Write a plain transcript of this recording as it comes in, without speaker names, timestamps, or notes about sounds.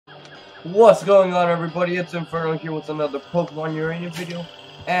What's going on, everybody? It's Inferno here with another Pokemon Uranium video.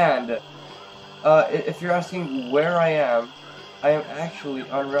 And if you're asking where I am actually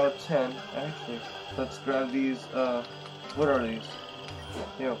on Route 10. Actually, let's grab these. What are these?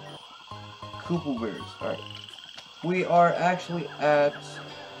 Koopa Bears. Alright. We are actually at,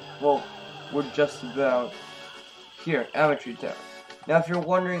 well, we're just about here, Amateur Town. Now, if you're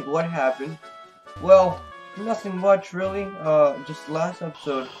wondering what happened, well, nothing much really. Just last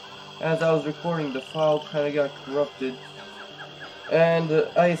episode, as I was recording, the file kind of got corrupted, and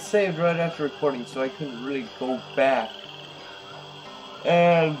I saved right after recording, so I couldn't really go back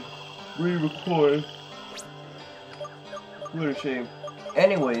and re-record. What a shame.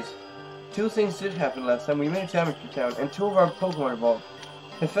 Anyways, two things did happen last time. We made it to Amateur Town, and two of our Pokemon evolved.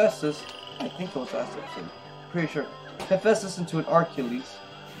 Hephaestus, I think it was last episode, pretty sure. Hephaestus into an Arcules.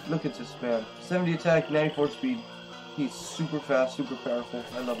 Look at this man. 70 attack, 94 speed. He's super fast, super powerful.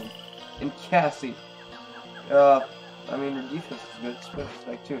 I love him. And Cassie. I mean, her defense is good, special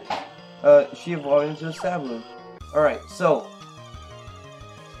attack too. She evolved into a Sabloon. Alright, so.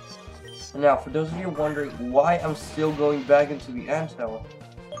 Now, for those of you wondering why I'm still going back into the anthill,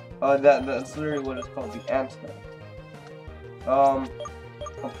 that's literally what it's called, the anthill.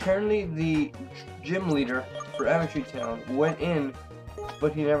 Apparently the gym leader for Amateur Town went in,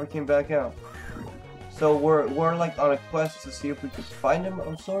 but he never came back out. So we're like on a quest to see if we could find him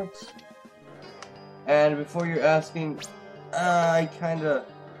of sorts. And before you're asking, I don't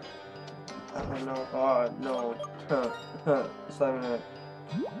know. No. Simon,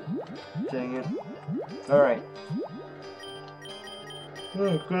 dang it. Alright.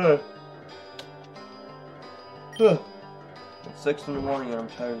 Oh, good. It's 6 in the morning and I'm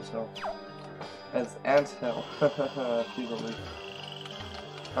tired as hell. As ants hell. Please don't leave.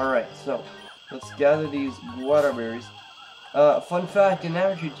 Alright, so let's gather these water berries. Fun fact, in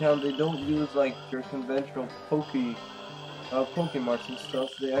Amateur Town they don't use like your conventional Pokemarts and stuff.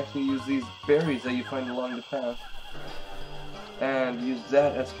 They actually use these berries that you find along the path and use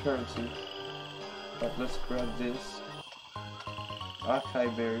that as currency. Alright, let's grab this.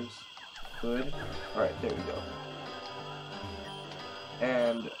 Acai berries. Good. Alright, there we go.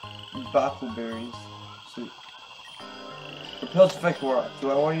 And Baykal berries. Sweet. Repels effect wore off.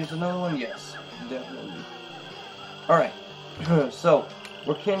 Do I want to use another one? Yes, definitely. Alright, so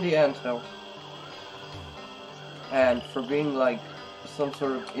we're in the anthill, and for being like some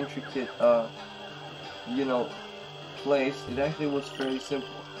sort of intricate, place, it actually was fairly simple.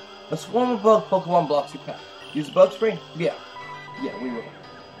 A swarm of bug Pokemon blocks your path. Use bug spray? Yeah, we will.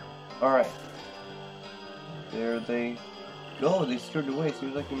 Alright. There they go. They scared away.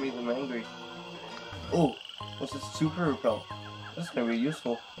 Seems like we made them angry. Oh, what's this super repel? That's gonna be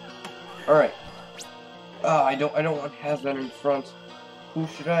useful. Alright. I don't want Hazmat in front. Who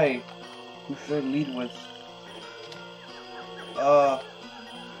should I lead with? I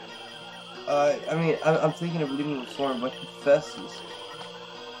mean, I'm thinking of leading with Storm, but Hephaestus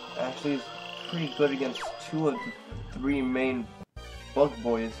actually is pretty good against 2 of the 3 main bug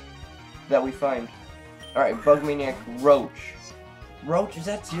boys that we find. Alright, Bug Maniac Roach. Roach, is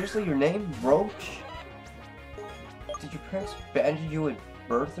that seriously your name? Roach? Did your parents abandon you at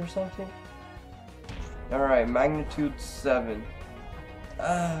birth or something? Alright, magnitude 7.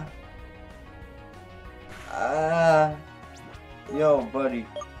 Yo, buddy.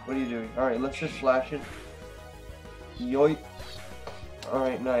 What are you doing? Alright, let's just flash it. Yoip.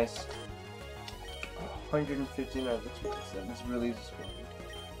 Alright, nice. 159. This really is a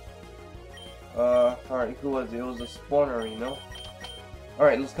spawner. Alright, who was it? It was a spawner, you know?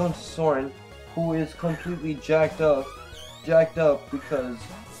 Alright, let's go into Soren, who is completely jacked up because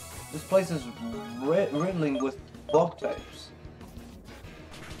this place is riddling with bug types,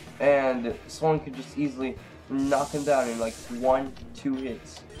 and someone could just easily knock him down in like 1-2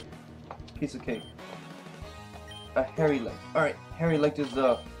 hits. Piece of cake. A hairy leg. Alright, hairy leg is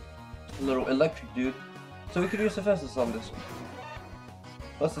a little electric dude, so we could use Hephaestus on this one.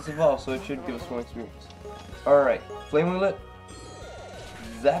 Plus it's evolved, so it should give us more experience. Alright, Flame Wheelet.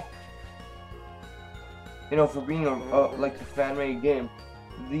 Zap. You know, for being like a fan-made game,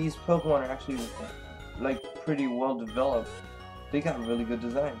 these Pokemon are actually like pretty well developed. They got really good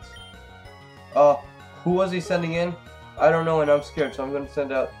designs. Who was he sending in? I don't know, and I'm scared, so I'm gonna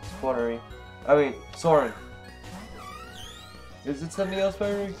send out Soren. Is it sending out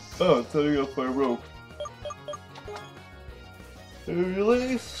Spirey? Oh, it's sending out by rope.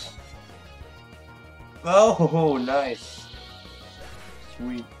 Release. Oh, nice.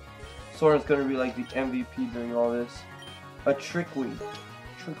 Sweet. Soren's gonna be like the MVP during all this. A Trickweed.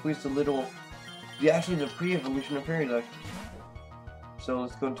 Trickweed's the little... actually the pre-evolution of Fairy Life. So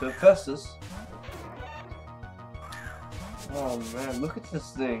let's go into Hephaestus. Oh man, look at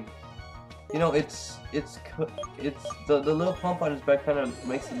this thing. You know, it's the little pump on his back kind of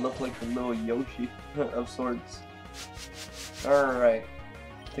makes it look like the little Yoshi of sorts. All right,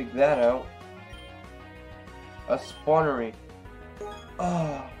 take that out. A spawnery.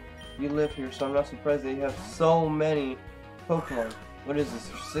 Oh, you live here, so I'm not surprised they have so many Pokemon. What is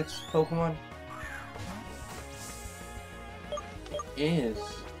this? 6 Pokemon? It is.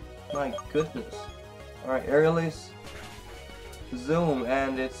 My goodness. All right, Aerial Ace. Zoom,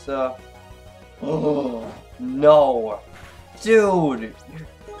 and it's oh no, dude, you're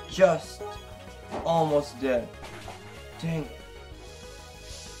just almost dead. Dang it.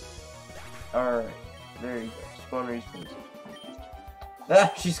 Alright, there you go. Spawn respawn.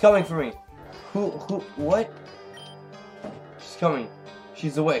 Ah, she's coming for me. What? She's coming.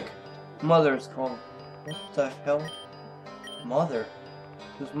 She's awake. Mother is calling. What the hell? Mother?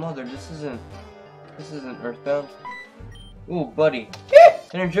 Who's mother? This isn't Earthbound. Ooh, buddy.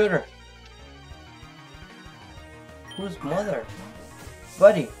 An intruder. Who's mother?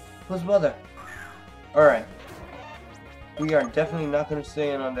 Buddy, who's mother? Alright. We are definitely not going to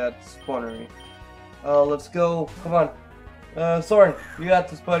stay in on that spawnery. Let's go. Come on. Soren, you got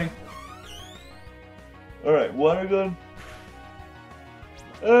this, buddy. Alright, water gun.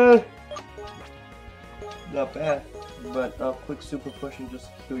 Not bad. But quick super push and just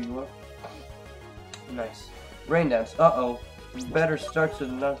heal you up. Nice. Rain dance. Uh-oh. Better start to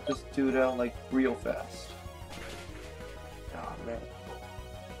knock this dude out like real fast. Oh man.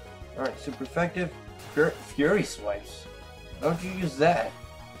 Alright, super effective. Fury swipes. Why don't you use that?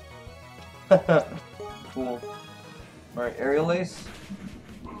 Cool. Alright, Aerial Ace.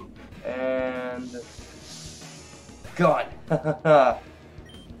 And gone.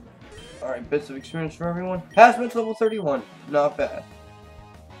 Alright, bits of experience for everyone. Hazmat's level 31. Not bad.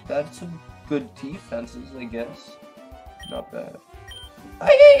 That's some good defenses, I guess. Not bad.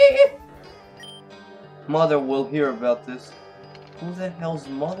 Mother will hear about this. Who the hell's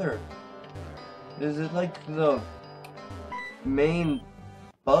mother? Is it like the main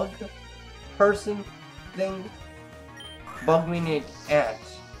bug person thing? Bug meaning ant.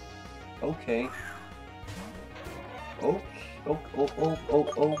 Okay. Okay.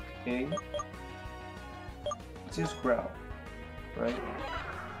 Let's just growl. Right?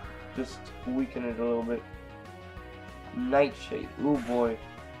 Just weaken it a little bit. Nightshade. Ooh boy.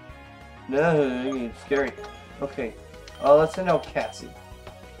 No, it's scary. Okay. Let's send out Cassie.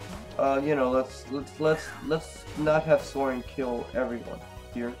 You know, let's not have Soren kill everyone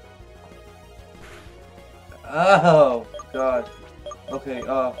here. Oh god. Okay,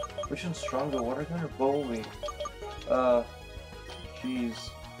 which one's stronger, water gun or bowling? Jeez.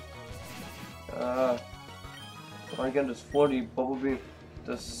 Water gun does 40, bubble beam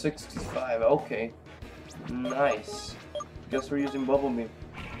does 65. Okay. Nice. Guess we're using bubble beam.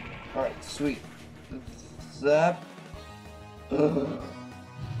 Alright, sweet. Zap.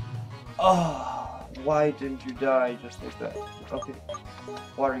 Oh, why didn't you die just like that? Okay.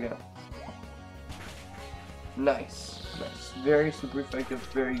 Water gun. Nice. Nice. Very super effective,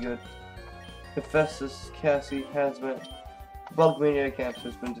 very good. Hephaestus, Cassie, Hazmat, Bug Maniac Camps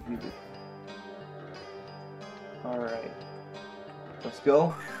has been defeated. Alright. Let's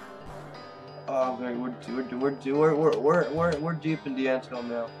go. Oh great, we're deep in the anthill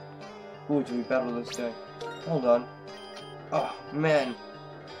now. Ooh, do we battle this guy? Hold on. Oh man.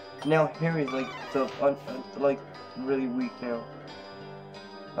 Now Harry's like like really weak now.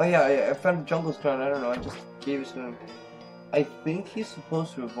 Oh yeah, I found a jungle crown. I don't know. I just gave it to him. I think he's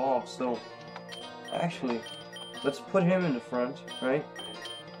supposed to evolve. So actually, let's put him in the front, right?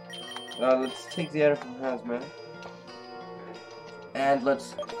 Let's take the item from Hazmat, and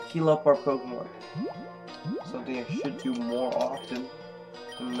let's heal up our Pokemon. Something I should do more often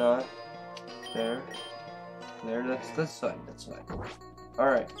than not. There. That's fine. That's fine.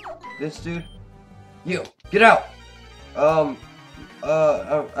 Alright. This dude. You! Get out!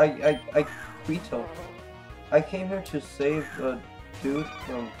 Quito. I came here to save a dude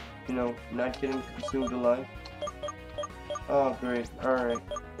from, you know, not getting consumed alive. Oh, great. Alright.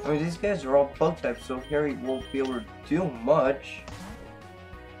 I mean, these guys are all bug types, so Harry won't be able to do much.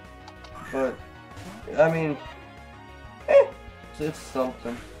 But, I mean, it's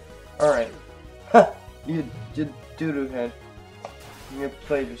something. Alright. Ha! You doo-doo head. You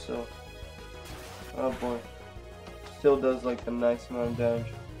played yourself. Oh boy. Still does like a nice amount of damage.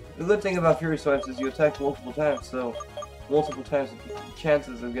 The good thing about Fury Swipes is you attack multiple times, so multiple times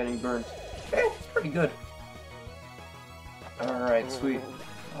chances of getting burned. It's pretty good. Alright, sweet.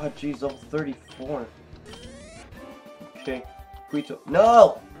 Oh jeez, level 34. Okay. Quito.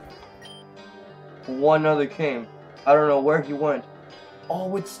 No! One other came. I don't know where he went.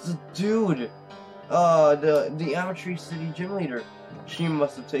 Oh, it's the dude. The Amateur City gym leader. She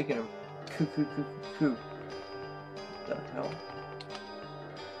must have taken him. Coo. What the hell?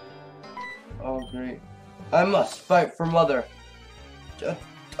 Oh, great. I must fight for mother. I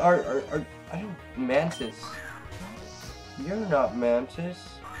don't... Mantis. You're not Mantis.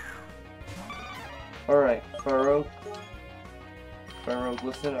 Alright, Farouk,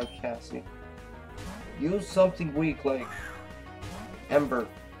 listen up, Cassie. Use something weak like Ember.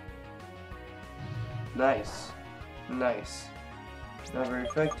 Nice. Not very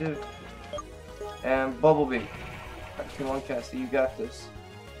effective. And Bumblebee. Come on, Cassie, you got this.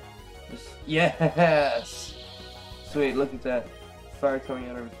 Yes! Sweet, look at that. Fire coming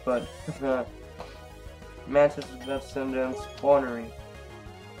out of his butt. Mantis is about to send down Spawnery.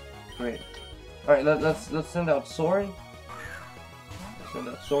 Great. Alright, let's send out Soaring.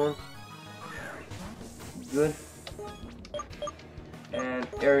 Good. And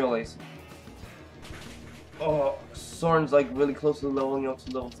Aerial Ace. Oh, Soren's like really close to leveling up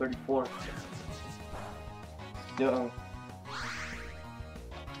to level 34. Uh-oh.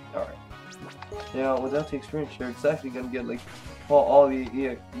 Alright. Yeah, without the experience share, it's actually gonna get like all the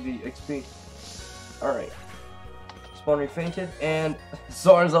XP. Alright. Spawnery fainted, and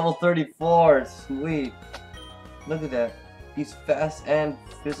Soren's level 34. Sweet. Look at that. He's fast and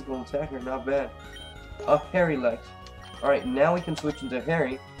physical attacker, not bad. A Harry-lect. Alright, now we can switch into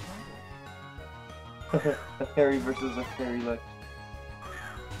Harry. A Harry versus a Harry-lect.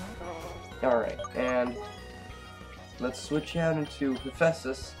 Alright, and let's switch out into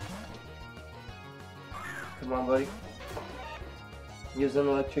Hephaestus. Come on, buddy. Use an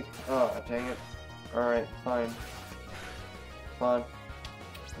electric. Oh, dang it. Alright, fine. Come on.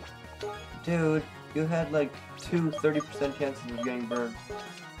 Dude, you had like 30% chances of getting burned.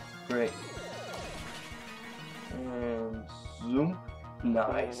 Great. And zoom.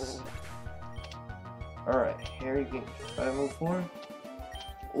 Nice. Alright, Harry gained 504.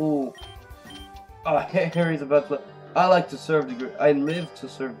 Ooh. Oh, Harry's about to. I like to serve the great. I live to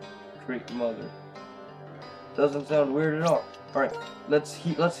serve Great Mother. Doesn't sound weird at all. Alright, let's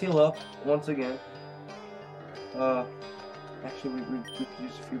heal up once again. Actually, we could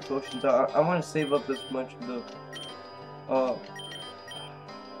use a few potions. I want to save up as much of the,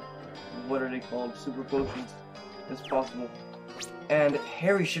 what are they called? Super potions as possible. And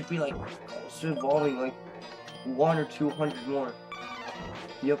Harry should be like, evolving like 100 or 200 more.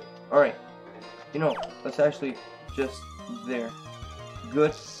 Yep. Alright. You know, let's actually just there.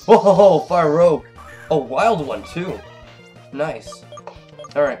 Good. Whoa, Fire Rogue. A wild one too. Nice.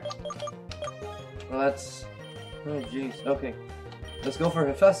 Alright. Let's... Oh jeez, okay. Let's go for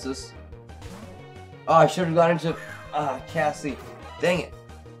Hephaestus. Oh, I should have gone into... Cassie. Dang it.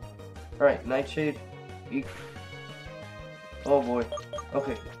 Alright, Nightshade. Eek. Oh boy.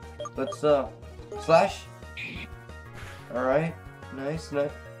 Okay. Let's, Slash. Alright. Nice. A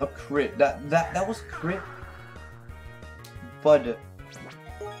crit. That was a crit? But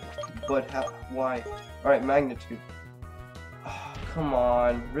how... Why? Alright, Magnitude. Oh, come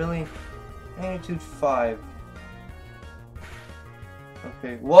on. Really? Magnitude 5.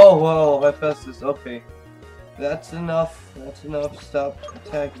 Okay. Whoa, Hephaestus. Okay. That's enough. Stop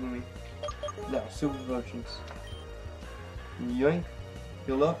attacking me. Now, super potions. Yoink.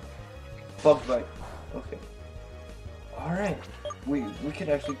 Heal up. Bug bite. Okay. Alright. We could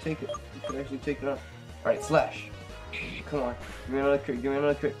actually take it. On. Alright, Slash. Come on. Give me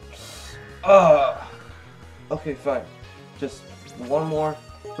another crit. Okay, fine. Just one more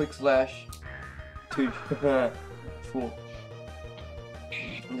quick slash. Dude. Fool.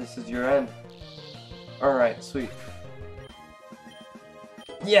 And this is your end. Alright, sweet.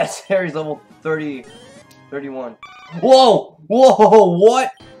 Yes, Harry's level 31. Whoa!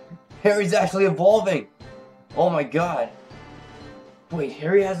 What? Harry's actually evolving. Oh my god. Wait,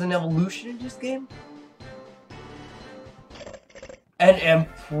 Harry has an evolution in this game? An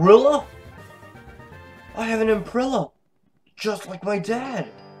Amprilla? I have an Amprilla. Just like my dad.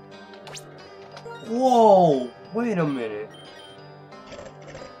 Whoa, wait a minute.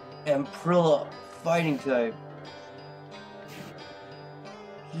 Amprilla fighting type.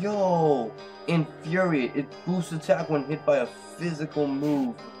 Yo, Infuriate. It boosts attack when hit by a physical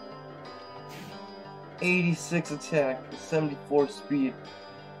move. 86 attack, 74 speed.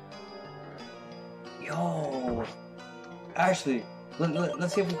 Yo. Actually,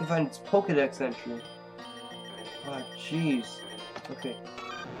 let's see if we can find its Pokedex entry. Oh, jeez. Okay.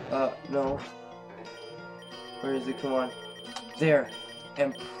 No. Where is it? Come on. There.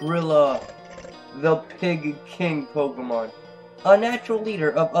 Amprilla. The Pig King Pokemon. A natural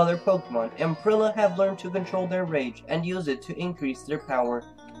leader of other Pokemon, Emprilla have learned to control their rage and use it to increase their power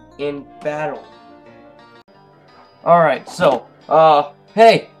in battle. Alright, so,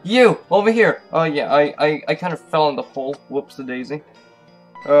 hey, you, over here. Oh yeah, I kind of fell in the hole. Whoops-a-daisy.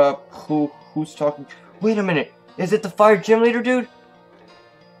 Who's talking? Wait a minute, is it the fire gym leader dude?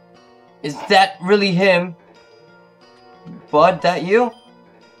 Is that really him? Bud, that you?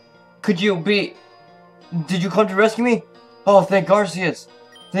 Could you be... Did you come to rescue me? Oh, thank Garcias.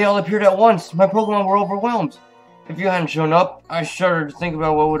 They all appeared at once. My Pokemon were overwhelmed. If you hadn't shown up, I shudder to think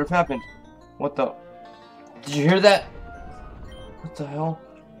about what would have happened. What the... Did you hear that? What the hell?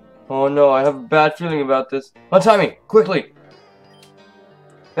 Oh no, I have a bad feeling about this. Untie me, quickly!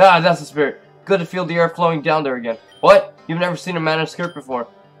 Ah, that's the spirit. Good to feel the air flowing down there again. What? You've never seen a man in a skirt before.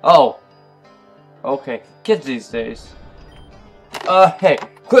 Oh. Okay, kids these days. Hey,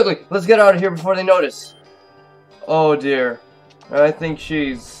 quickly, let's get out of here before they notice. Oh dear. I think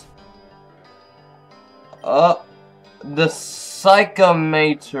she's... the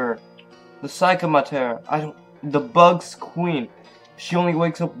Psychomater. The Psychomater. The Bug's Queen. She only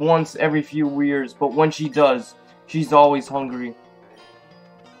wakes up once every few years, but when she does, she's always hungry.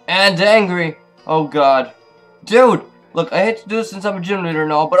 And angry. Oh god. Dude! Look, I hate to do this since I'm a gym leader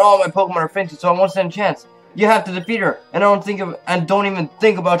and all, but all my Pokemon are fainted, so I won't stand a chance. You have to defeat her, and don't even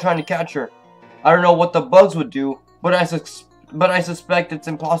think about trying to catch her. I don't know what the bugs would do, but I suspect it's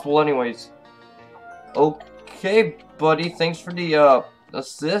impossible anyways. Okay, buddy, thanks for the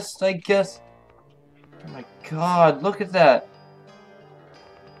assist, I guess. Oh my god, look at that.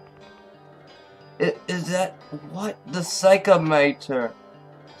 Is that what? The Psychomater.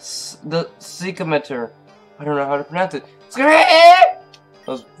 The Psychomater. I don't know how to pronounce it. That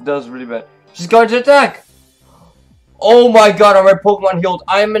was really bad. She's going to attack! Oh my god, are my Pokemon healed?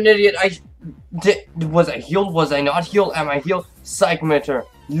 I'm an idiot. Was I healed? Was I not healed? Am I healed? Psychometer.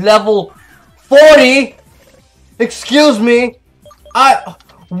 Level 40? Excuse me?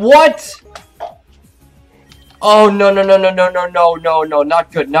 What? Oh, no,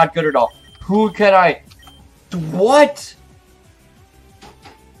 not good at all. Who can I... What?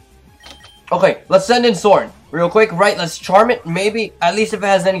 Okay, let's send in Soren. Real quick, right, let's charm it. Maybe, at least if it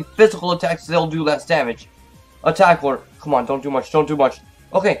has any physical attacks, they'll do less damage. Attack order. Come on, don't do much, don't do much.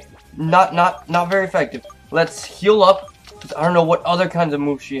 Okay, not very effective. Let's heal up. I don't know what other kinds of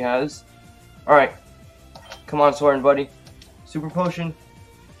moves she has. Alright. Come on, Soren, buddy. Super potion.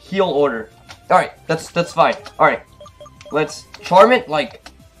 Heal order. Alright, that's fine. Alright. Let's charm it like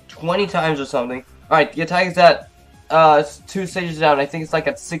 20 times or something. Alright, the attack is at 2 stages down. I think it's like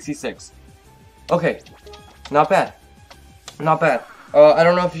at 66. Okay. Not bad. Not bad. I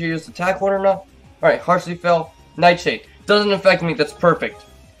don't know if you used attack order or not. Alright, harshly fell. Nightshade. Doesn't affect me, that's perfect.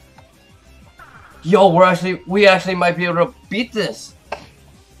 Yo, we actually might be able to beat this.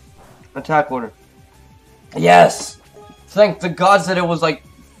 Attack order. Yes! Thank the gods that it was like...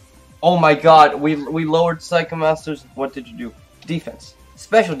 Oh my god, we lowered Psychomaster's... What did you do? Defense.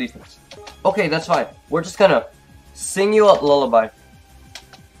 Special defense. Okay, that's fine. We're just gonna sing you a lullaby.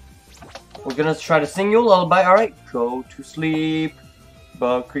 We're gonna try to sing you a lullaby, alright? Go to sleep,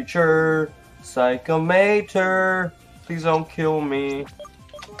 bug creature, Psychomater, please don't kill me.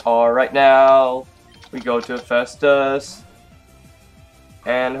 Alright now, we go to Festus,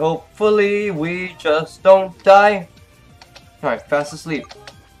 and hopefully we just don't die. Alright, fast asleep.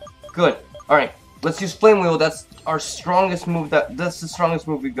 Good. Alright, let's use Flame Wheel, that's our strongest move, that's the strongest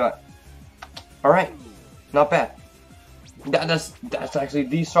move we got. Alright, not bad. That's actually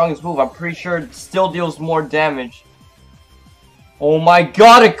the strongest move. I'm pretty sure it still deals more damage. Oh my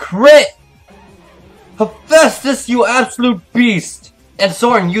god, a crit! Hephaestus, you absolute beast! And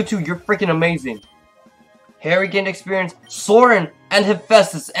Soren, you too, you're freaking amazing. Harry gained experience. Soren and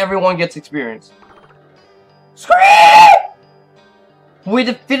Hephaestus, everyone gets experience. Scream! We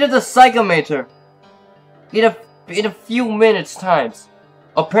defeated the Psychomater in a few minutes times.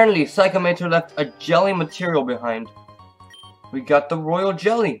 Apparently, Psychomater left a jelly material behind. We got the royal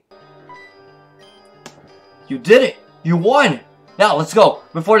jelly. You did it! You won! Now, let's go,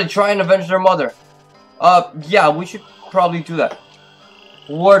 before they try and avenge their mother. Yeah, we should probably do that.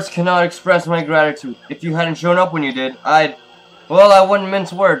 Words cannot express my gratitude. If you hadn't shown up when you did, well, I wouldn't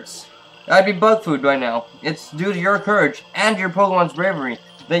mince words. I'd be bug food by now. It's due to your courage and your Pokemon's bravery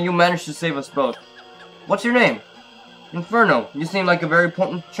that you managed to save us both. What's your name? Inferno. You seem like a very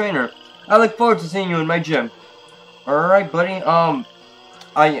potent trainer. I look forward to seeing you in my gym. Alright, buddy,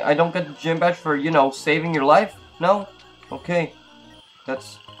 I don't get the gym badge for, you know, saving your life? No? Okay.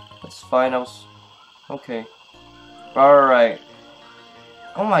 That's fine, okay. Alright.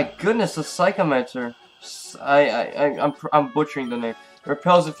 Oh my goodness, the Psychometer. I'm butchering the name.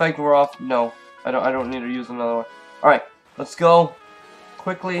 Repels effect we're off. No, I don't need to use another one. All right, let's go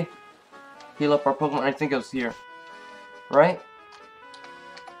quickly heal up our Pokemon. I think it was here, right?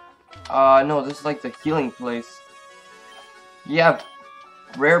 No, this is like the healing place. Yeah,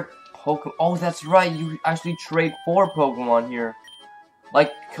 rare Pokemon. Oh, that's right. You actually trade for Pokemon here,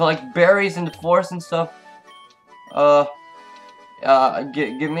 like collect berries in the forest and stuff.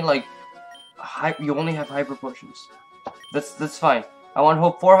 Give me like you only have hyper potions. That's fine. I want to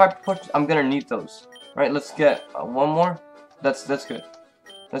hope 4 hyper potions. I'm gonna need those. Right, let's get one more. That's good.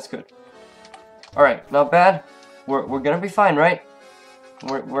 That's good. All right, not bad. We're gonna be fine, right?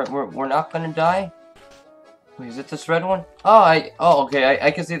 We're not gonna die. Wait, is it this red one? Oh, okay.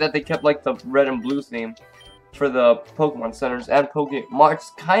 I can see that they kept like the red and blue theme for the Pokemon centers and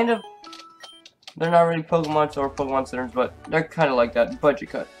Pokemarts. Kind of. They're not really Pokemon's or Pokemon centers, but they're kind of like that.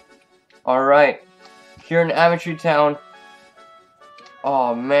 Budget cut. All right, here in Amateur Town.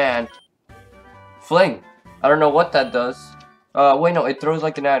 Oh man, Fling. I don't know what that does. Wait, no, it throws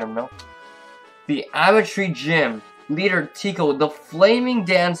like an item, no? The Amateur Gym. Leader Tiko, the Flaming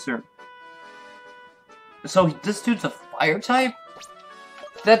Dancer. So this dude's a fire type?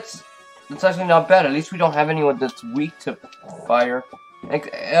 That's actually not bad. At least we don't have anyone that's weak to fire.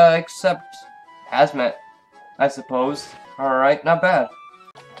 Except Hazmat, I suppose. Alright, not bad.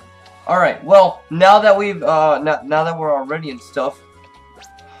 Alright, well, now that we've, now that we're already and stuff,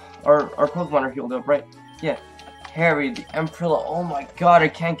 our Pokemon are healed up, right? Yeah. Harry, the Emperor, oh my god, I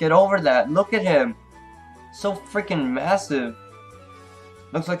can't get over that. Look at him. So freaking massive.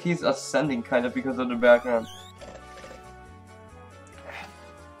 Looks like he's ascending kind of because of the background.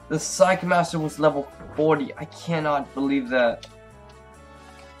 The Psych Master was level 40. I cannot believe that.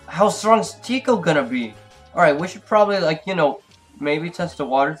 How strong is Tiko gonna be? Alright, we should probably, like, you know, maybe test the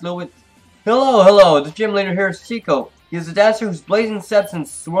waters a little bit. Hello, the gym leader here is Tiko. He is a dancer whose blazing steps and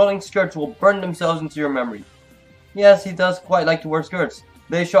swirling skirts will burn themselves into your memory. Yes, he does quite like to wear skirts.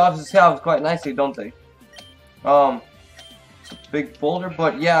 They show off his calves quite nicely, don't they? It's a big boulder,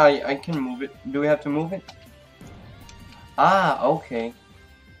 but yeah, I can move it. Do we have to move it? Ah, okay.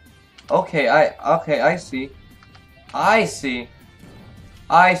 Okay, I see. I see.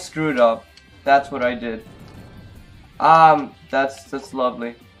 I screwed up. That's what I did. That's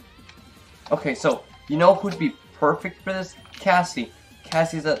lovely. Okay, so, you know who'd be perfect for this? Cassie.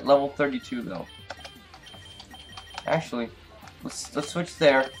 Cassie's at level 32, though. Actually, let's switch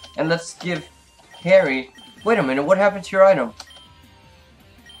there, and let's give Harry... Wait a minute, what happened to your item?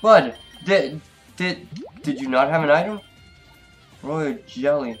 Bud, did you not have an item? Royal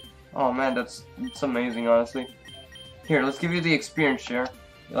Jelly. Oh man, that's amazing, honestly. Here, let's give you the experience share.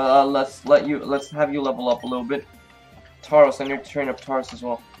 Let's have you level up a little bit. Tauros, I need to train up Tauros as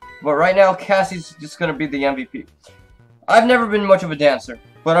well. But right now, Cassie's just gonna be the MVP. I've never been much of a dancer,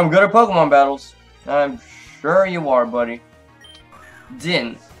 but I'm good at Pokemon battles. I'm sure you are, buddy.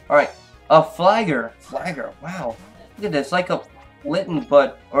 Din. Alright, a Flagger. Flagger, wow. Look at this, like a Litten,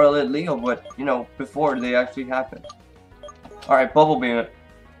 but, or a Litleo, but, you know, before they actually happened. Alright, Bubble Beam it.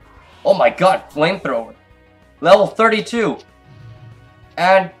 Oh my god, Flamethrower. Level 32.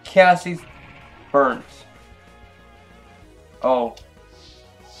 And Cassie's burns. Oh.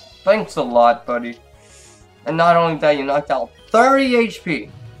 Thanks a lot, buddy. And not only that, you knocked out 30 HP.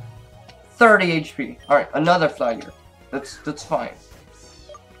 30 HP. Alright, another Flagger. That's fine.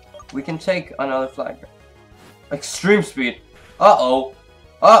 We can take another Flagger. Extreme Speed. Uh-oh.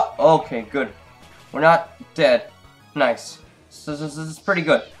 Okay, good. We're not dead. Nice. This is pretty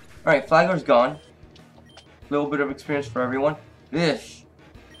good. Alright, Flagger's gone. Little bit of experience for everyone. Ish.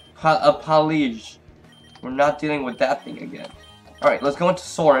 A Palige. We're not dealing with that thing again. Alright, let's go into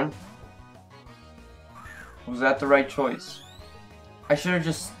Soren. Was that the right choice? I should have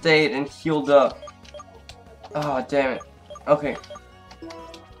just stayed and healed up. Oh, damn it. Okay.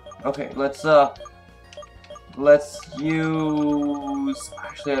 Okay, let's use...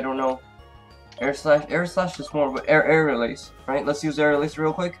 Actually, I don't know. Air Slash is more, but Air Release, right? Let's use Air Release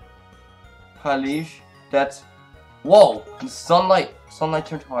real quick. Palige. That's... Whoa! The Sunlight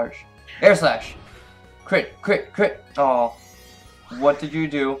turned harsh. Air Slash. Crit. Oh. What did you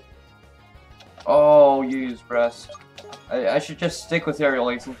do? Oh, you used Breast. I should just stick with Aerial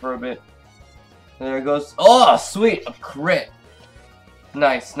Lacing for a bit. There it goes. Oh, sweet! A crit!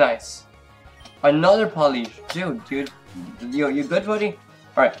 Nice. Another Palige. Dude. You good, buddy?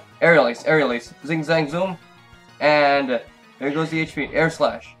 Alright, Aerial Ace. Zing Zang Zoom. And there goes the HP. Air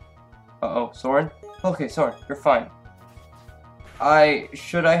Slash. Uh-oh, Soren? Okay, Soren, you're fine.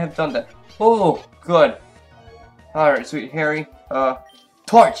 Should I have done that? Oh, good. Alright, sweet Harry.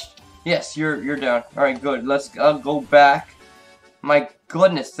 Torch! Yes, you're down. Alright, good. Let's go back. My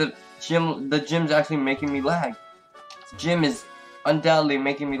goodness, the gym's actually making me lag. The gym is undoubtedly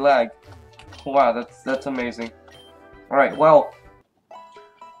making me lag. Wow, that's amazing. Alright, well.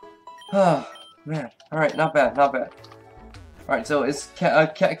 Oh, man. Alright, not bad, not bad. Alright, so is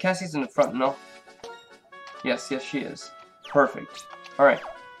Cassie's in the front, no? Yes, she is. Perfect. Alright.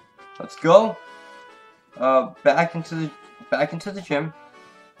 Let's go. Back into the gym.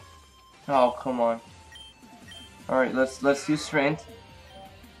 Oh, come on. Alright, let's use strength.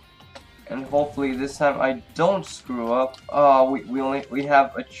 And hopefully this time I don't screw up. Oh, we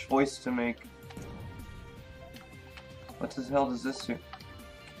have a choice to make. What the hell does this do?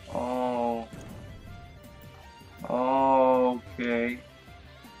 Oh. Okay.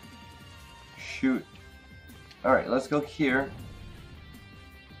 Shoot. Alright, let's go here.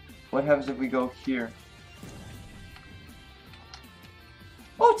 What happens if we go here?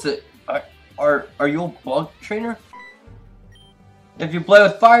 What's it? Are you a bug trainer? If you play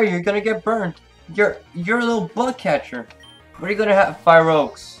with fire, you're gonna get burned. You're a little bug catcher. What are you gonna have? Fire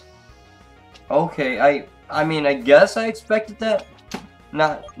oaks. Okay, I mean, I guess I expected that.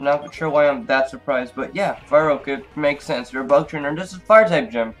 Not sure why I'm that surprised, but yeah, fire oak, it makes sense. You're a bug trainer, and this is fire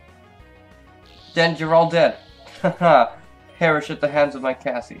type gym. Then you're all dead. Haha. Perish at the hands of my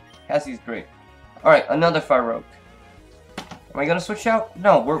Cassie. Cassie's great. Alright, another fire oak. Am I gonna switch out?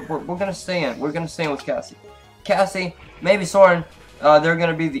 No, we're gonna stay in. We're gonna stay in with Cassie. Cassie, maybe Soren, they're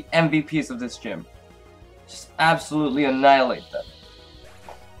gonna be the MVPs of this gym. Just absolutely annihilate them.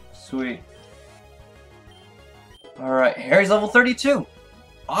 Sweet. Alright, Harry's level 32.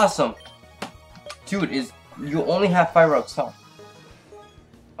 Awesome. Dude, you only have fire oaks, huh?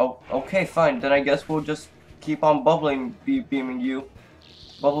 Oh, okay, fine. Then I guess we'll just keep on beaming you.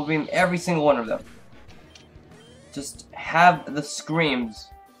 Bubble beam every single one of them. Just have the screams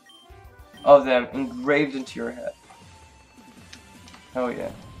of them engraved into your head. Oh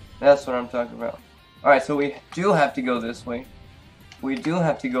yeah, that's what I'm talking about. Alright, so we do have to go this way. We do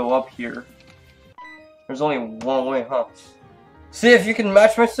have to go up here. There's only one way, huh? See if you can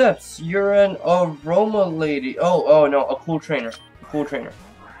match my steps. You're an aroma lady. Oh no, a cool trainer. A cool trainer.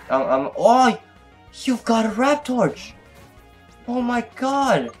 Oh, you've got a Raptorch. Oh my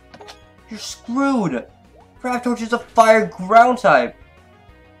god. You're screwed. Raptorch is a fire ground type.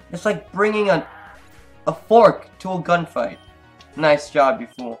 It's like bringing a fork to a gunfight. Nice job, you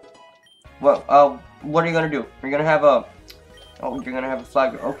fool. Well, what are you gonna do? You're gonna have a... Oh, you're gonna have a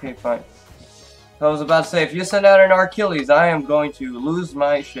flag. Okay, fine. I was about to say, if you send out an Achilles, I am going to lose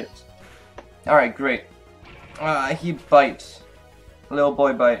my shit. Alright, great. He bites. Little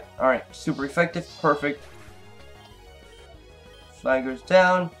boy bite. Alright, super effective. Perfect. Flaggers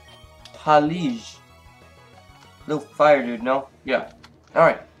down. Palige. Little fire dude, no? Yeah.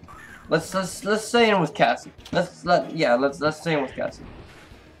 Alright. Let's stay in with Cassie. Let's stay in with Cassie.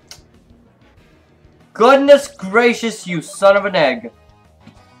 Goodness gracious, you son of an egg.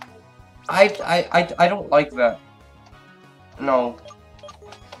 I don't like that. No.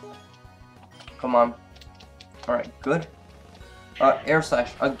 Come on. Alright, good. Air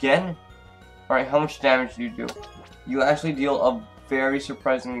slash again. Alright, how much damage do you do? You actually deal a very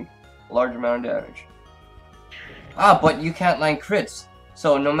surprisingly large amount of damage. Ah, but you can't land crits.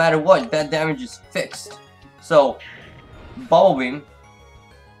 So no matter what, that damage is fixed. So, Bubble Beam.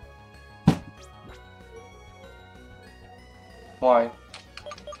 Why?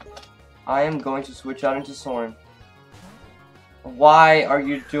 I am going to switch out into Soren. Why are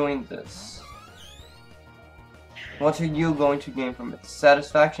you doing this? What are you going to gain from it?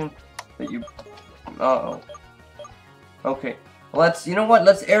 Satisfaction that you... Uh-oh. Okay. Let's... You know what?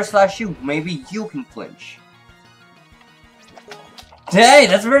 Let's air slash you. Maybe you can flinch. Hey,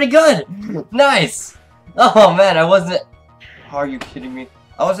 that's pretty good! Nice! Oh man, I wasn't... Are you kidding me?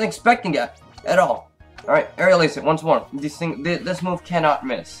 I wasn't expecting that at all. Alright, aerial ace it once more. This move cannot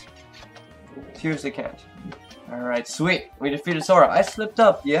miss. Seriously can't. Alright, sweet. We defeated Sora. I slipped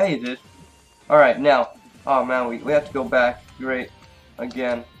up. Yeah, you did. Alright, now. Oh man, we have to go back. Great.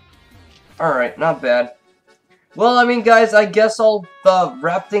 Again. Alright, not bad. Well, I mean, guys, I guess I'll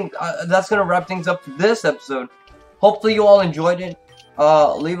wrap things... that's gonna wrap things up for this episode. Hopefully you all enjoyed it.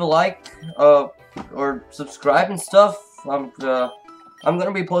 Leave a like, or subscribe and stuff. I'm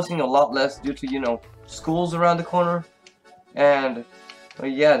gonna be posting a lot less due to, you know, school's around the corner. And...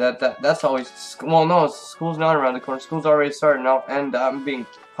 yeah, that's always... Well, no, school's not around the corner. School's already started now, and I'm being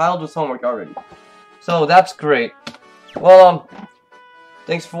piled with homework already. So, that's great. Well,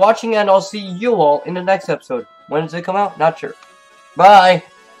 thanks for watching, and I'll see you all in the next episode. When does it come out? Not sure. Bye!